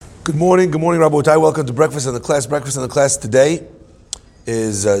Good morning, Rabotai. Welcome to Breakfast in the Class. Breakfast in the Class today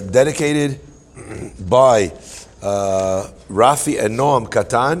is dedicated by Rafi and Noam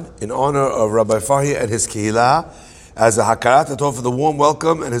Katan in honor of Rabbi Farhi and his Kehillah as a Hakarat Hatov for the warm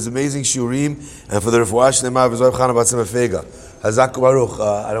welcome and his amazing Shurim and for the Refuah Shlema of Zohar Chana Batzim Fega. Hazak Baruch.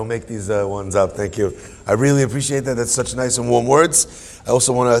 I don't make these ones up. Thank you. I really appreciate that. That's such nice and warm words. I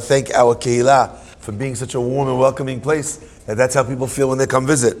also want to thank our Kehillah for being such a warm and welcoming place. That's how people feel when they come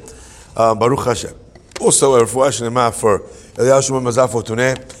visit. Baruch Hashem. Also, a refuah shlema for Eliyahu Shimon Mazar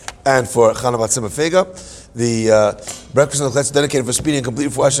Fortuné and for Chana Batzim Fega. The breakfast in the class is dedicated for speedy and complete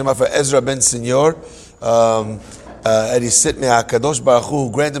refuah shlema for Ezra Ben Senior. And he sit me HaKadosh Baruch Hu,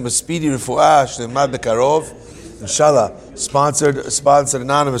 who granted him a speedy refuah shlema bekarov. Inshallah, sponsored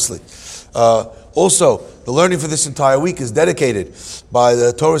anonymously. Also, the learning for this entire week is dedicated by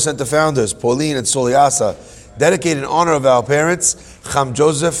the Torah Center founders, Pauline and Soliasa, dedicated in honor of our parents, Cham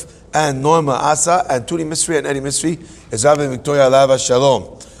Joseph and Norma Asa, and Tuni Misri and Eddie Misri, Ezav and Victoria Lava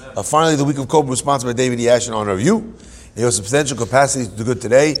Shalom. Finally, the week of Kob was sponsored by David Yash in honor of you, and your substantial capacity to do good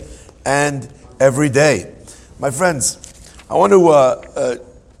today and every day. My friends, I want to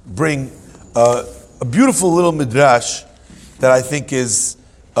bring a beautiful little midrash that I think is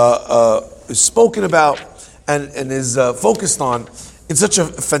spoken about and is focused on in such a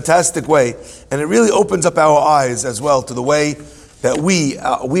fantastic way, and it really opens up our eyes as well to the way that we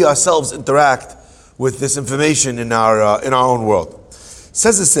ourselves interact with this information in our own world.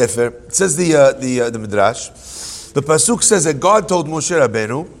 Says the Sefer, says the Midrash, the Pasuk says that God told Moshe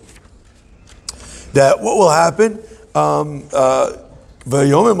Rabbeinu that what will happen.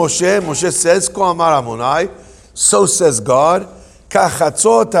 Moshe says, Ko amar Amonai, so says God,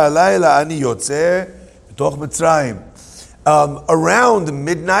 Kachatzot halayla ani yotzer b'toch Mitzrayim. Around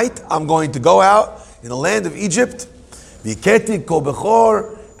midnight, I'm going to go out in the land of Egypt, V'iketi kol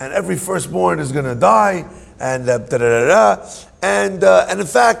bechor, and every firstborn is going to die, and and in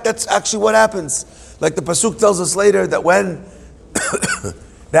fact, that's actually what happens. Like the Pasuk tells us later, that when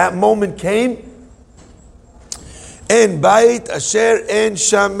that moment came, En bayit asher en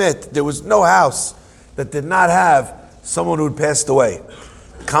shamet, there was no house that did not have someone who had passed away.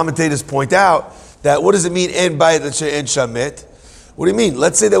 Commentators point out that what does it mean, En bayit asher en shamet? What do you mean?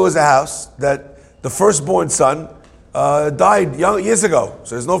 Let's say there was a house that the firstborn son died years ago,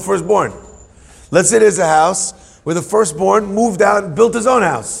 so there's no firstborn. Let's say there's a house where the firstborn moved out and built his own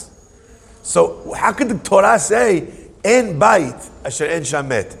house. So how could the Torah say, En bayit asher en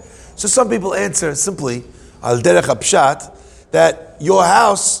shamet? So some people answer simply, al derech hapshat, that your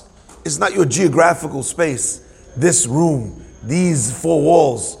house is not your geographical space, this room, these four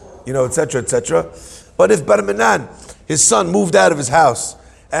walls, etc., etc. But if Barminan, his son, moved out of his house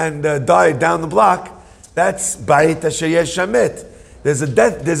and died down the block, that's bayit asher yesh shamet. There's a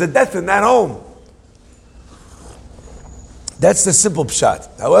death in that home. That's the simple pshat.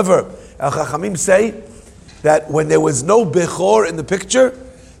 However, Al Chachamim say that when there was no bechor in the picture,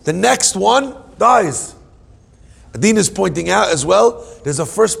 the next one dies. Adin is pointing out as well, there's a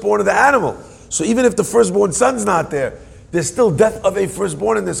firstborn of the animal. So even if the firstborn son's not there, there's still death of a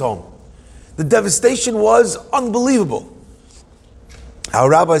firstborn in this home. The devastation was unbelievable. Our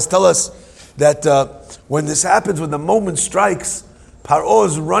rabbis tell us that when this happens, when the moment strikes, Paro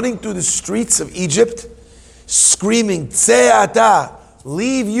is running through the streets of Egypt, screaming, Tze'ata,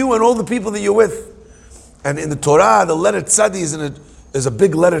 leave you and all the people that you're with. And in the Torah, the letter tzadi is a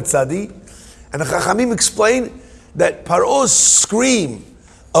big letter tzadi. And the Chachamim explain that Paro's scream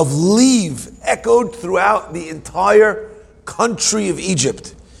of leave echoed throughout the entire country of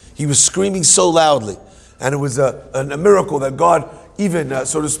Egypt. He was screaming so loudly. And it was a miracle that God even,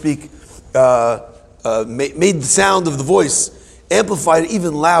 so to speak, made the sound of the voice amplified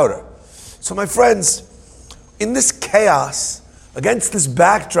even louder. So my friends, in this chaos, against this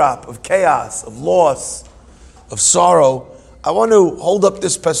backdrop of chaos, of loss, of sorrow, I want to hold up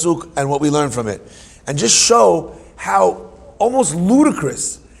this pasuk and what we learn from it, and just show how almost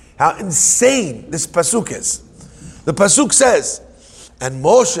ludicrous, how insane this pasuk is. The pasuk says, and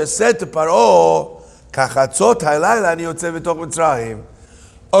Moshe said to Paro, Kachatzot halayla ani yotzeh b'toch Mitzrayim,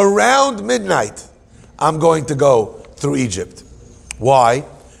 around midnight, I'm going to go through Egypt. Why?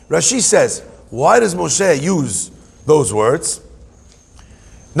 Rashi says, why does Moshe use those words?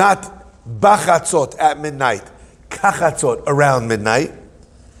 Not bachatzot at midnight, kachatzot around midnight.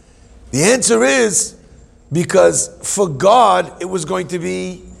 The answer is because for God it was going to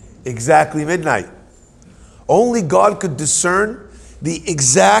be exactly midnight. Only God could discern the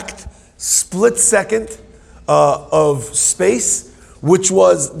exact split second of space, which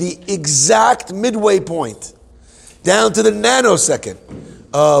was the exact midway point, down to the nanosecond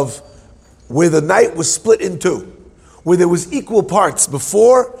of where the night was split in two, where there was equal parts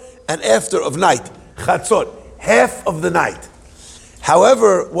before and after of night. Chatzot, half of the night.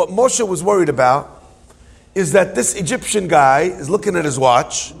 However, what Moshe was worried about is that this Egyptian guy is looking at his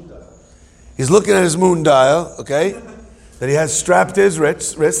watch. He's looking at his moon dial, okay, that he has strapped to his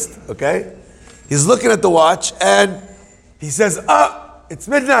wrist, okay. He's looking at the watch and he says, it's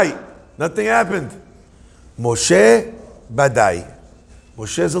midnight. Nothing happened. Moshe badai.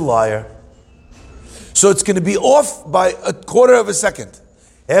 Moshe is a liar. So it's going to be off by a quarter of a second,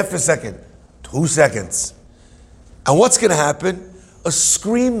 half a second, 2 seconds. And what's going to happen? A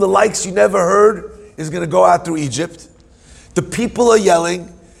scream the likes you never heard is going to go out through Egypt. The people are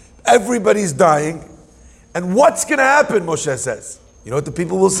yelling. Everybody's dying. And what's going to happen, Moshe says? You know what the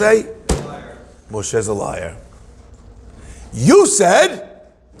people will say? Liar. Moshe's a liar. You said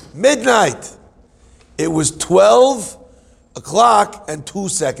midnight. It was 12 o'clock and 2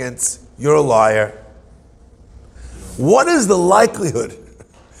 seconds. You're a liar. What is the likelihood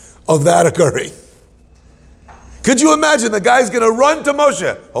of that occurring? Could you imagine the guy's going to run to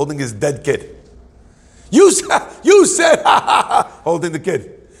Moshe holding his dead kid? You said, holding the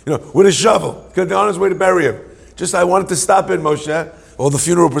kid, with a shovel, on his way to bury him. I wanted to stop in, Moshe. Well, the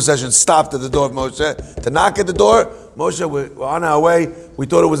funeral procession stopped at the door of Moshe to knock at the door. Moshe, we're on our way. We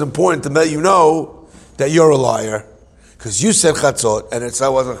thought it was important to let you know that you're a liar because you said chatzot and it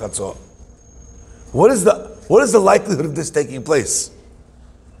wasn't chatzot. What is the likelihood of this taking place?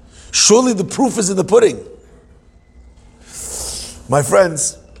 Surely the proof is in the pudding. My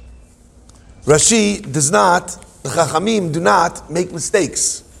friends, the Chachamim do not make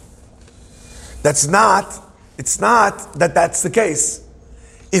mistakes. It's not that that's the case.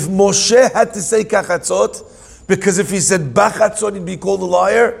 If Moshe had to say kachatzot, because if he said bachatzot he'd be called a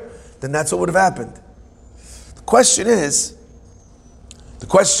liar, then that's what would have happened. The question is,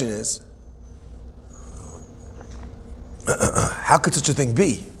 how could such a thing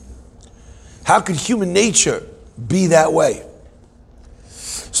be? How could human nature be that way?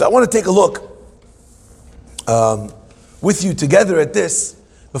 So I want to take a look with you together at this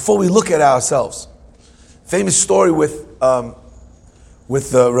before we look at ourselves. Famous story with Rav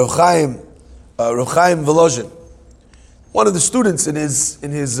Chaim Volozhin. One of the students in his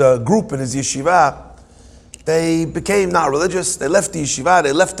group in his yeshiva, they became not religious. They left the yeshiva.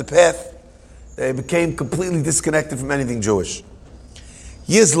 They left the path. They became completely disconnected from anything Jewish.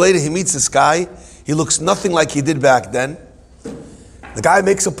 Years later, he meets this guy. He looks nothing like he did back then. The guy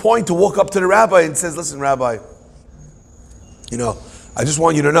makes a point to walk up to the rabbi and says, listen, Rabbi, I just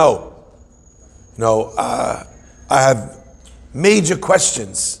want you to know, I have major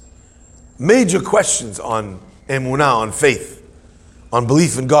questions on emunah, on faith, on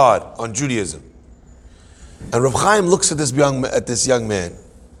belief in God, on Judaism. And Rav Chaim looks at this young man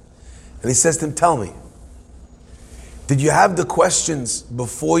and he says to him, tell me, did you have the questions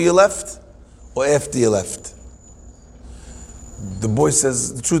before you left or after you left? The boy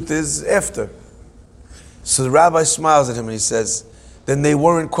says, the truth is, after. So the rabbi smiles at him and he says, then they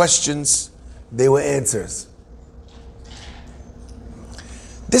weren't questions, they were answers.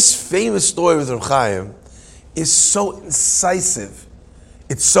 This famous story with Rav Chaim is so incisive,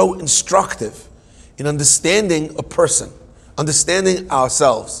 it's so instructive in understanding a person, understanding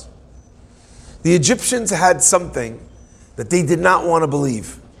ourselves. The Egyptians had something that they did not want to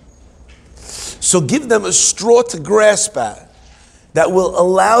believe. So give them a straw to grasp at that will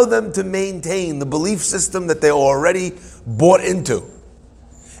allow them to maintain the belief system that they're already bought into.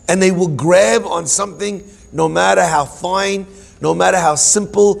 And they will grab on something no matter how fine, no matter how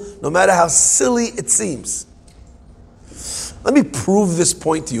simple, no matter how silly it seems. Let me prove this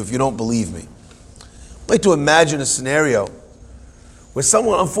point to you if you don't believe me. I'd like to imagine a scenario where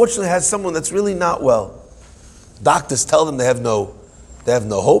someone unfortunately has someone that's really not well. Doctors tell them they have no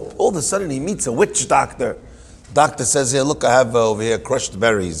hope. All of a sudden he meets a witch doctor. Doctor says, here, look, I have over here crushed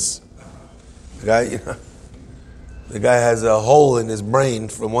berries. The guy has a hole in his brain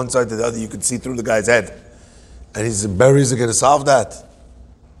from one side to the other. You can see through the guy's head. And he said, berries are going to solve that.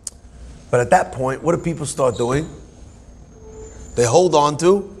 But at that point, what do people start doing? They hold on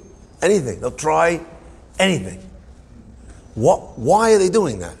to anything. They'll try anything. Why are they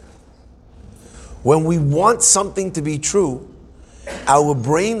doing that? When we want something to be true, our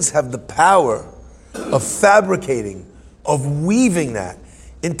brains have the power of fabricating, of weaving that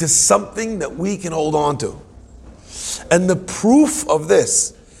into something that we can hold on to. And the proof of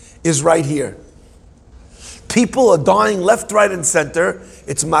this is right here. People are dying left, right, and center.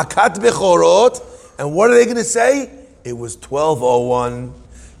 It's makat bechorot. And what are they going to say? It was 12:01.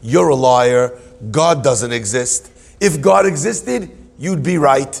 You're a liar. God doesn't exist. If God existed, you'd be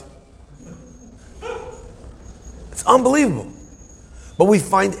right. It's unbelievable. But we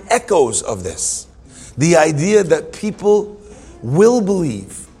find echoes of this. The idea that people will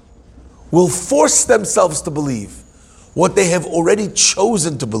believe, will force themselves to believe what they have already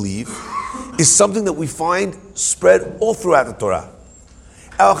chosen to believe, is something that we find spread all throughout the Torah.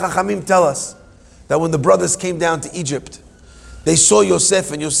 Our Chachamim tell us that when the brothers came down to Egypt, they saw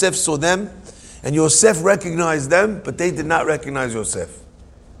Yosef and Yosef saw them, and Yosef recognized them, but they did not recognize Yosef.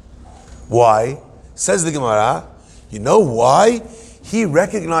 Why? Says the Gemara, you know why he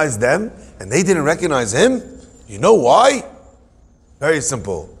recognized them and they didn't recognize him? You know why? Very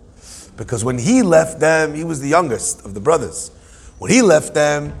simple. Because when he left them, he was the youngest of the brothers. When he left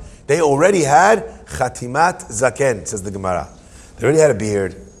them, they already had Khatimat Zaken, says the Gemara. They already had a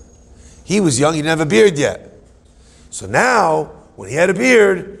beard. He was young, he didn't have a beard yet. So now, when he had a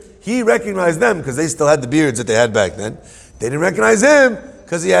beard, he recognized them because they still had the beards that they had back then. They didn't recognize him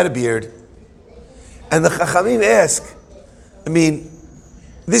because he had a beard. And the Chachamim ask,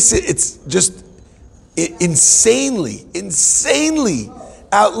 it's just insanely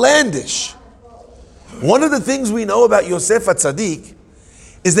outlandish. One of the things we know about Yosef HaTzadik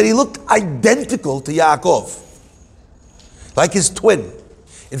is that he looked identical to Yaakov, like his twin.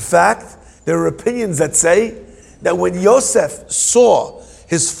 In fact, there are opinions that say that when Yosef saw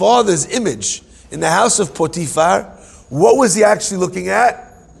his father's image in the house of Potiphar, what was he actually looking at?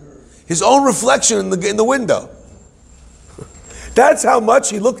 His own reflection in the window. That's how much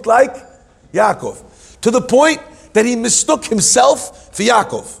he looked like Yaakov. To the point that he mistook himself for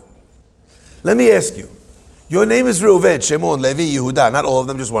Yaakov. Let me ask you. Your name is Reuven, Shimon, Levi, Yehuda. Not all of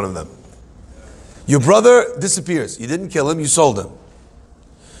them, just one of them. Your brother disappears. You didn't kill him, you sold him.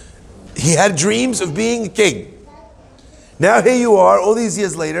 He had dreams of being a king. Now here you are, all these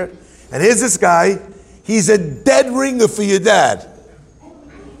years later, and here's this guy. He's a dead ringer for your dad.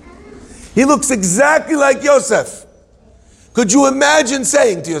 He looks exactly like Yosef. Could you imagine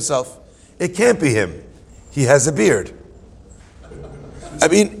saying to yourself, it can't be him. He has a beard.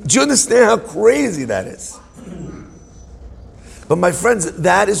 Do you understand how crazy that is? But my friends,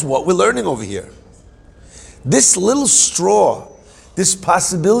 that is what we're learning over here. This little straw, this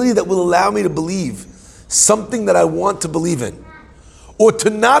possibility that will allow me to believe something that I want to believe in, or to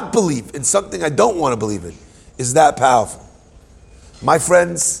not believe in something I don't want to believe in, is that powerful. My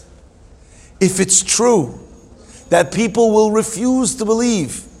friends, if it's true that people will refuse to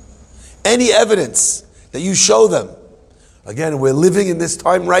believe any evidence that you show them, again, we're living in this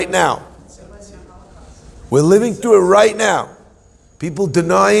time right now. We're living through it right now. People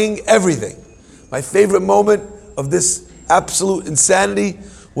denying everything. My favorite moment of this absolute insanity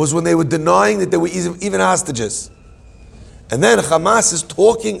was when they were denying that they were even hostages. And then Hamas is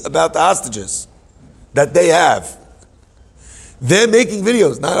talking about the hostages that they have. They're making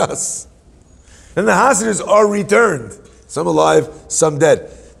videos, not us. And the hostages are returned. Some alive, some dead.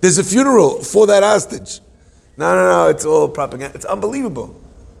 There's a funeral for that hostage. No, it's all propaganda. It's unbelievable.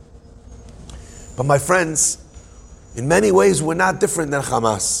 But my friends, in many ways, we're not different than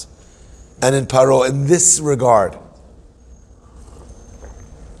Hamas and in Paro in this regard.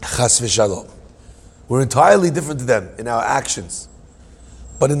 Chas v'shalom. We're entirely different to them in our actions.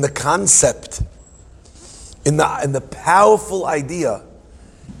 But in the concept, in the powerful idea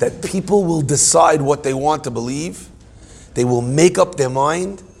that people will decide what they want to believe, they will make up their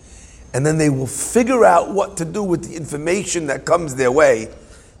mind, and then they will figure out what to do with the information that comes their way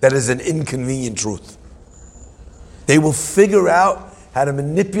that is an inconvenient truth. They will figure out how to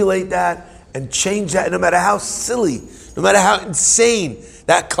manipulate that and change that, no matter how silly, no matter how insane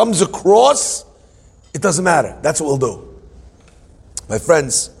that comes across, it doesn't matter. That's what we'll do. My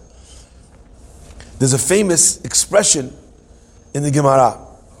friends, there's a famous expression in the Gemara.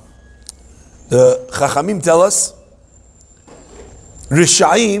 The Chachamim tell us,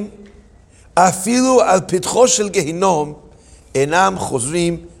 Rishayim afilu al pitcho shel gehinom enam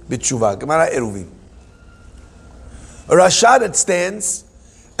chozrim b'tshuva. Gemara Eruvin. A Rasha that stands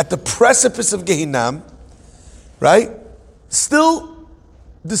at the precipice of Gehinam, right, still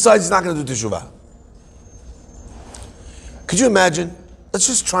decides he's not going to do teshuvah. Could you imagine? Let's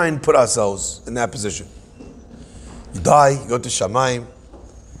just try and put ourselves in that position. You die, you go to Shamayim,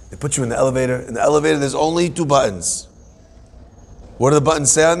 they put you in the elevator. In the elevator, there's only two buttons. What do the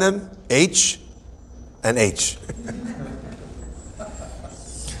buttons say on them? H and H.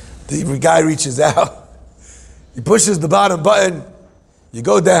 The guy reaches out. He pushes the bottom button. You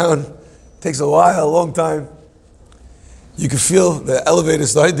go down. Takes a while, a long time. You can feel the elevator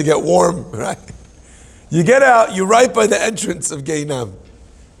starting to get warm, right? You get out. You're right by the entrance of Gehinam.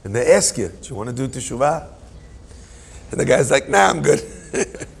 And they ask you, do you want to do teshuvah? And the guy's like, nah, I'm good.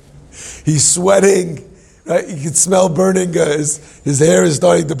 He's sweating, right? You can smell burning, his hair is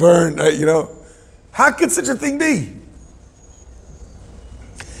starting to burn, right? How could such a thing be?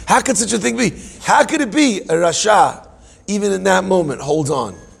 How could such a thing be? How could it be a Rasha, even in that moment, holds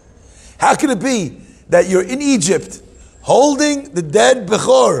on? How could it be that you're in Egypt, holding the dead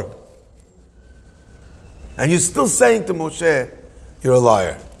Bechor, and you're still saying to Moshe, you're a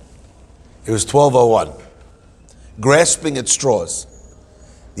liar? It was 12:01, grasping at straws.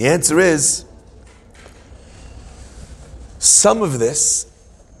 The answer is, some of this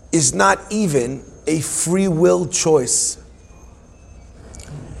is not even a free will choice.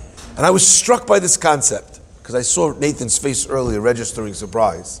 And I was struck by this concept, because I saw Nathan's face earlier registering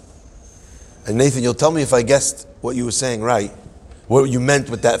surprise. And Nathan, you'll tell me if I guessed what you were saying right, what you meant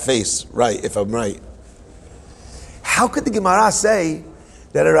with that face, right, if I'm right. How could the Gemara say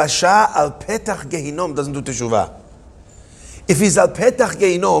that a Rasha al Petach Gehinom doesn't do teshuvah? If he's al Petach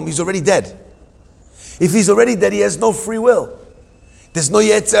Gehinom, he's already dead. If he's already dead, he has no free will. There's no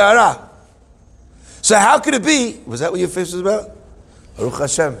Yetzer Hara. So how could it be? Was that what your face was about? Baruch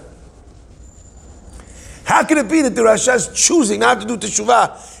Hashem. How could it be that the Rasha is choosing not to do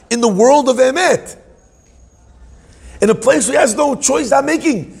teshuvah in the world of Emet? In a place where he has no choice, not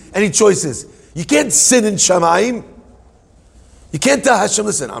making any choices. You can't sin in Shamayim. You can't tell Hashem,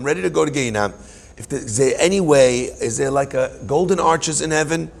 listen, I'm ready to go to Gehinam. Is there any way, is there like a golden arches in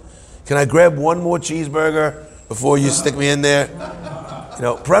heaven? Can I grab one more cheeseburger before you stick me in there?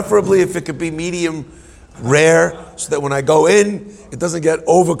 Preferably if it could be medium rare, so that when I go in, it doesn't get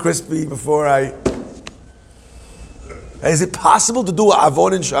over crispy before I... Is it possible to do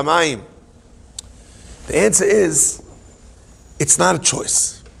avon in Shamayim? The answer is, it's not a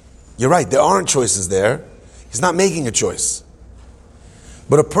choice. You're right, there aren't choices there. He's not making a choice.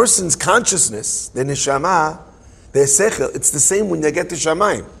 But a person's consciousness, their neshama, their sechel, it's the same when they get to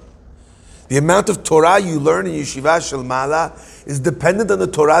Shamayim. The amount of Torah you learn in Yeshiva Shel Mala is dependent on the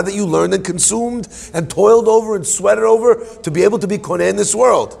Torah that you learned and consumed and toiled over and sweated over to be able to be koneh in this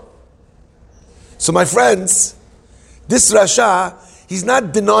world. So my friends, this Rasha, he's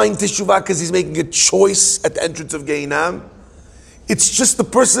not denying teshuvah because he's making a choice at the entrance of Gehinam. It's just the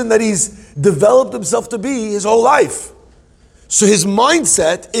person that he's developed himself to be his whole life. So his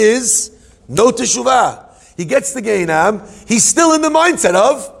mindset is no teshuvah. He gets to Gehinam, he's still in the mindset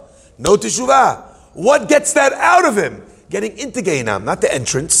of no teshuvah. What gets that out of him? Getting into Gehinam, not the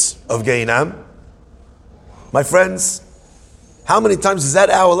entrance of Gehinam. My friends, how many times is that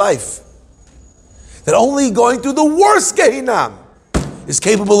our life? That only going through the worst Gehinam is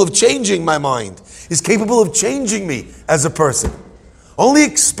capable of changing my mind, is capable of changing me as a person. Only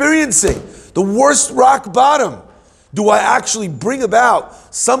experiencing the worst rock bottom do I actually bring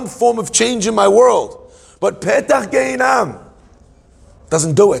about some form of change in my world. But Petach Gehinam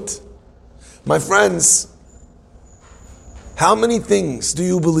doesn't do it. My friends, how many things do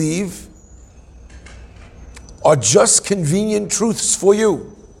you believe are just convenient truths for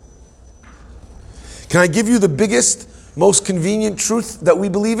you? Can I give you the biggest, most convenient truth that we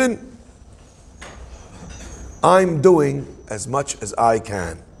believe in? I'm doing as much as I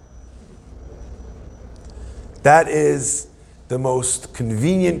can. That is the most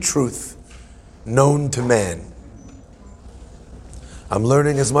convenient truth known to man. I'm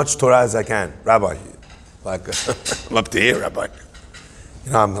learning as much Torah as I can. Rabbi, I'm up to here, Rabbi.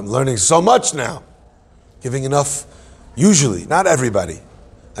 I'm learning so much now. Giving enough, usually, not everybody.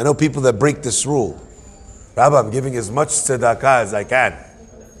 I know people that break this rule. Rabbi, I'm giving as much tzedakah as I can.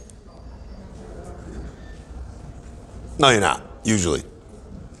 No, you're not, usually.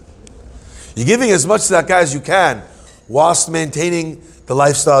 You're giving as much tzedakah as you can whilst maintaining the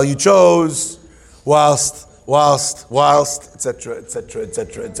lifestyle you chose, whilst, etc., etc.,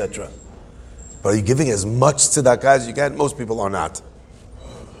 etc., etc. But are you giving as much tzedakah as you can? Most people are not.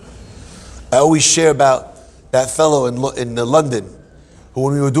 I always share about that fellow in London who,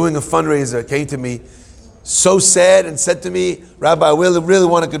 when we were doing a fundraiser, came to me so sad and said to me, Rabbi, I really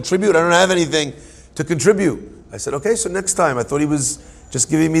want to contribute. I don't have anything to contribute. I said, okay, so next time. I thought he was just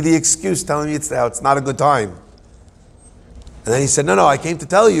giving me the excuse, telling me it's not a good time. And then he said, no, I came to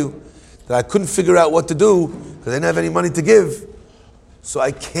tell you that I couldn't figure out what to do because I didn't have any money to give. So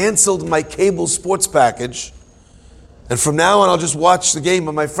I canceled my cable sports package. And from now on, I'll just watch the game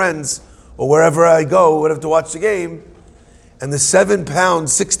with my friends or wherever I go, whatever, to watch the game. And the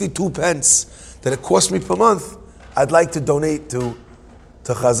 £7.62 that it cost me per month, I'd like to donate to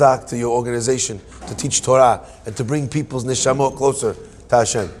Chazak, to your organization, to teach Torah and to bring people's neshamot closer to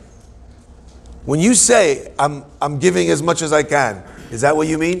Hashem. When you say, I'm giving as much as I can, is that what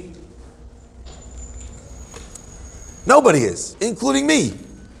you mean? Nobody is, including me.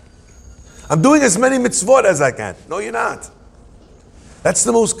 I'm doing as many mitzvot as I can. No, you're not. That's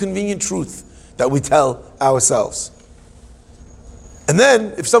the most convenient truth that we tell ourselves. And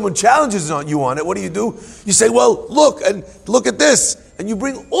then, if someone challenges you on it, what do? You say, well, look at this. And you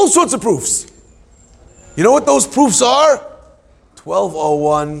bring all sorts of proofs. You know what those proofs are?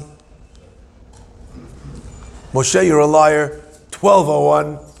 1201. Moshe, you're a liar.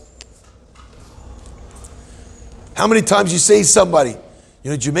 1201. How many times you say to somebody,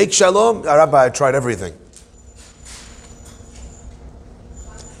 did you make shalom? Rabbi, I tried everything.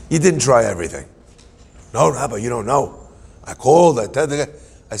 You didn't try everything. No, Rabbi, you don't know. I called,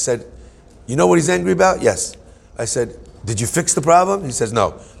 I said, you know what he's angry about? Yes. I said, did you fix the problem? He says,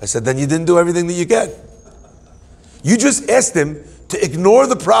 no. I said, then you didn't do everything that you can. You just asked him to ignore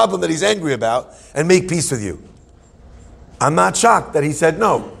the problem that he's angry about and make peace with you. I'm not shocked that he said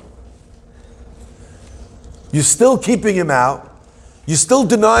no. You're still keeping him out. You're still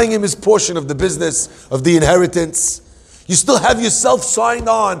denying him his portion of the business, of the inheritance. You still have yourself signed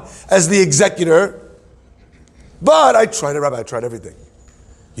on as the executor. But I tried it, Rabbi, I tried everything.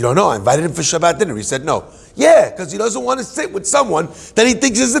 You don't know, I invited him for Shabbat dinner. He said no. Yeah, because he doesn't want to sit with someone that he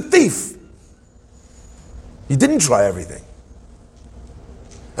thinks is a thief. He didn't try everything.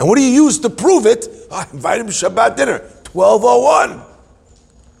 And what do you use to prove it? I invited him to Shabbat dinner. 1201.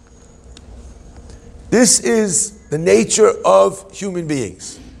 This is the nature of human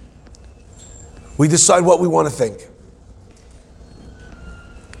beings. We decide what we want to think.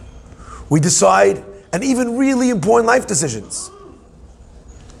 We decide, and even really important life decisions.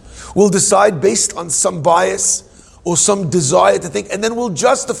 We'll decide based on some bias or some desire to think, and then we'll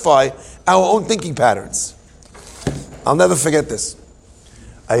justify our own thinking patterns. I'll never forget this.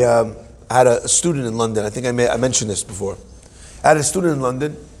 I had a student in London. I think I mentioned this before. I had a student in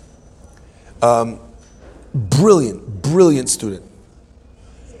London. Brilliant student.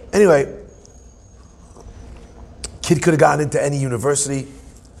 Anyway, kid could have gotten into any university.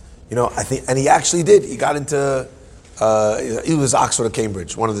 I think, and he actually did. He got into, it was Oxford or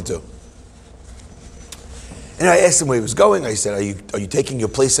Cambridge, one of the two. And I asked him where he was going. I said, are you taking your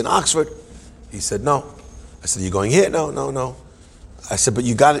place in Oxford? He said, no. I said, are you going here? No. I said, but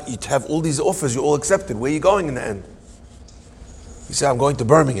you have all these offers, you're all accepted. Where are you going in the end? He said, I'm going to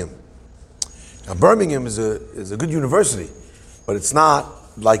Birmingham. Now, Birmingham is a good university, but it's not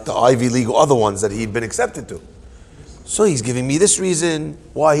like the Ivy League or other ones that he'd been accepted to. So he's giving me this reason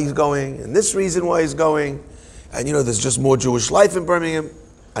why he's going, and this reason why he's going. And there's just more Jewish life in Birmingham.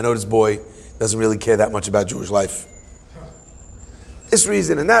 I know this boy doesn't really care that much about Jewish life. This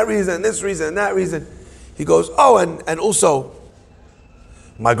reason, and that reason, and this reason, and that reason. He goes, oh, and also,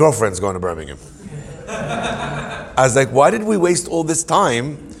 my girlfriend's going to Birmingham. I was like, why did we waste all this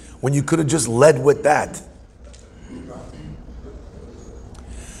time when you could have just led with that?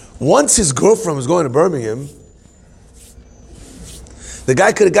 Once his girlfriend was going to Birmingham, the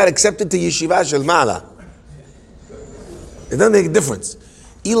guy could have got accepted to Yeshiva Shel Mala. It doesn't make a difference.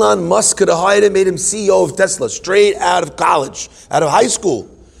 Elon Musk could have hired him, made him CEO of Tesla, straight out of college, out of high school.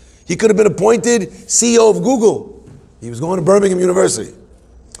 He could have been appointed CEO of Google. He was going to Birmingham University.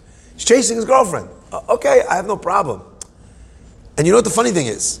 He's chasing his girlfriend. Okay, I have no problem. And you know what the funny thing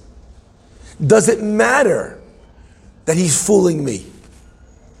is? Does it matter that he's fooling me?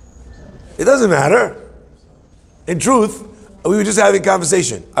 It doesn't matter. In truth, we were just having a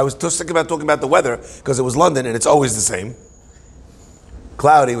conversation. I was just thinking about talking about the weather because it was London and it's always the same.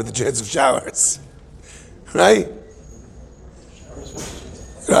 Cloudy with a chance of showers. Right?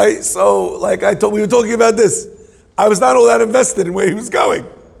 Right? So, like we were talking about this. I was not all that invested in where he was going.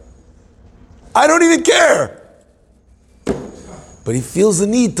 I don't even care. But he feels the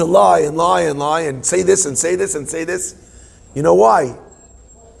need to lie and lie and lie and say this and say this and say this. You know why?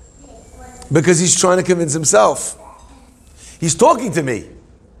 Because he's trying to convince himself. He's talking to me.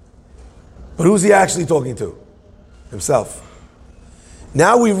 But who's he actually talking to? Himself.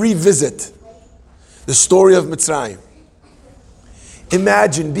 Now we revisit the story of Mitzrayim.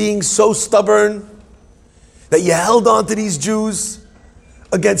 Imagine being so stubborn that you held on to these Jews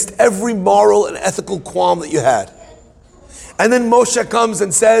against every moral and ethical qualm that you had. And then Moshe comes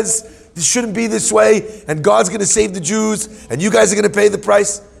and says, this shouldn't be this way, and God's going to save the Jews, and you guys are going to pay the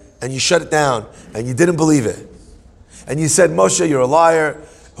price. And you shut it down, and you didn't believe it. And you said, Moshe, you're a liar.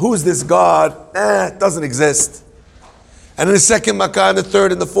 Who is this God? It doesn't exist. And in the second Makkah, and the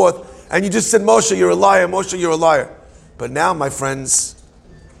third, and the fourth, and you just said, Moshe, you're a liar. Moshe, you're a liar. But now, my friends,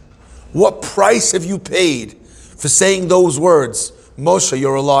 what price have you paid for saying those words? Moshe,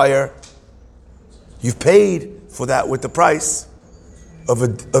 you're a liar. You've paid for that with the price of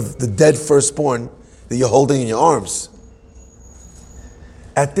the dead firstborn that you're holding in your arms.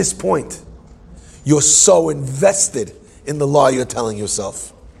 At this point, you're so invested in the lie you're telling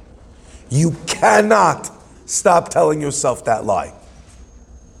yourself. You cannot stop telling yourself that lie.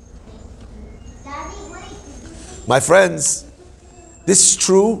 My friends, this is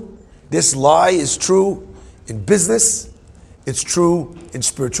true. This lie is true in business. It's true in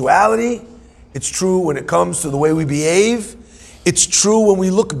spirituality. It's true when it comes to the way we behave. It's true when we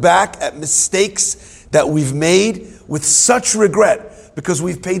look back at mistakes that we've made with such regret because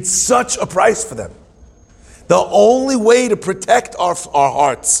we've paid such a price for them. The only way to protect our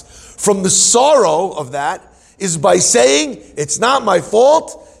hearts from the sorrow of that is by saying, it's not my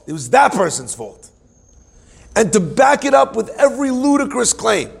fault, it was that person's fault. And to back it up with every ludicrous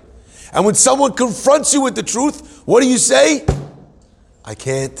claim. And when someone confronts you with the truth, what do you say? I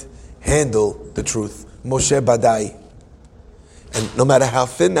can't handle the truth. Moshe Badai. And no matter how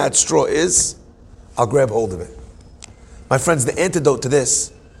thin that straw is, I'll grab hold of it. My friends, the antidote to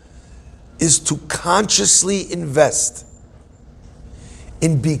this is to consciously invest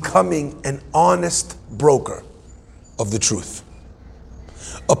in becoming an honest broker of the truth.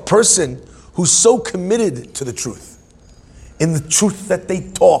 A person who's so committed to the truth, in the truth that they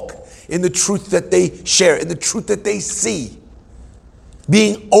talk, in the truth that they share, in the truth that they see,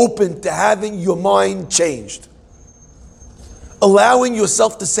 being open to having your mind changed. Allowing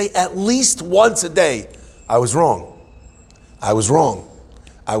yourself to say at least once a day, I was wrong. I was wrong.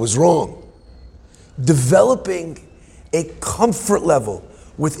 I was wrong. Developing a comfort level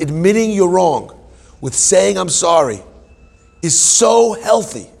with admitting you're wrong, with saying I'm sorry, is so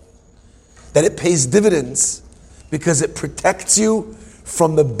healthy that it pays dividends because it protects you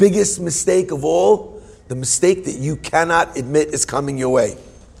from the biggest mistake of all, the mistake that you cannot admit is coming your way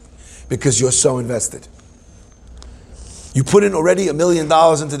because you're so invested. You put in already $1 million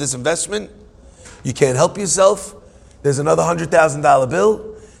into this investment. You can't help yourself. There's another $100,000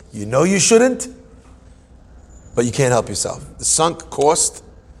 bill. You know you shouldn't, but you can't help yourself. The sunk cost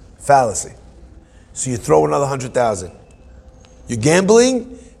fallacy. So you throw another $100,000. You're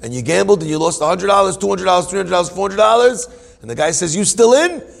gambling, and you gambled, and you lost $100, $200, $300, $400, and the guy says, you still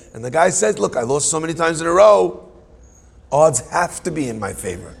in? And the guy says, look, I lost so many times in a row. Odds have to be in my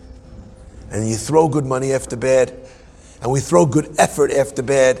favor. And you throw good money after bad. And we throw good effort after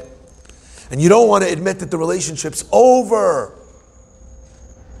bad. And you don't want to admit that the relationship's over.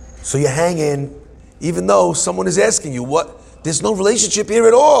 So you hang in, even though someone is asking you, what? There's no relationship here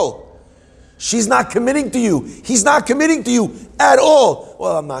at all. She's not committing to you. He's not committing to you at all.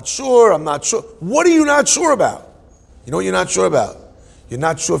 Well, I'm not sure. What are you not sure about? You know what you're not sure about? You're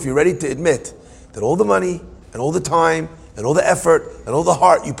not sure if you're ready to admit that all the money and all the time and all the effort and all the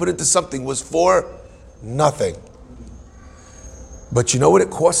heart you put into something was for nothing. But you know what it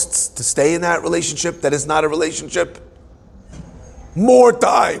costs to stay in that relationship that is not a relationship? More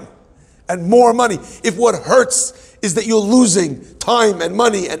time and more money. If what hurts is that you're losing time and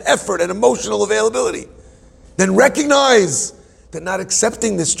money and effort and emotional availability, then recognize that not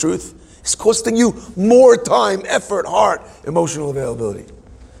accepting this truth is costing you more time, effort, heart, emotional availability.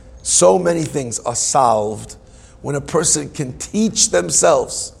 So many things are solved when a person can teach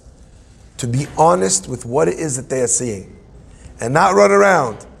themselves to be honest with what it is that they are seeing. And not run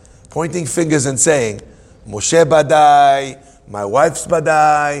around pointing fingers and saying, Moshe Badai, my wife's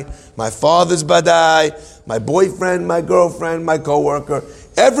Badai, my father's Badai, my boyfriend, my girlfriend, my coworker.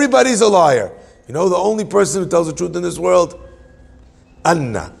 Everybody's a liar. You know the only person who tells the truth in this world?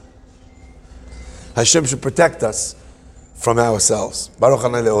 Anna. Hashem should protect us from ourselves. Baruch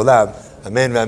Hanai Le'olam. Amen.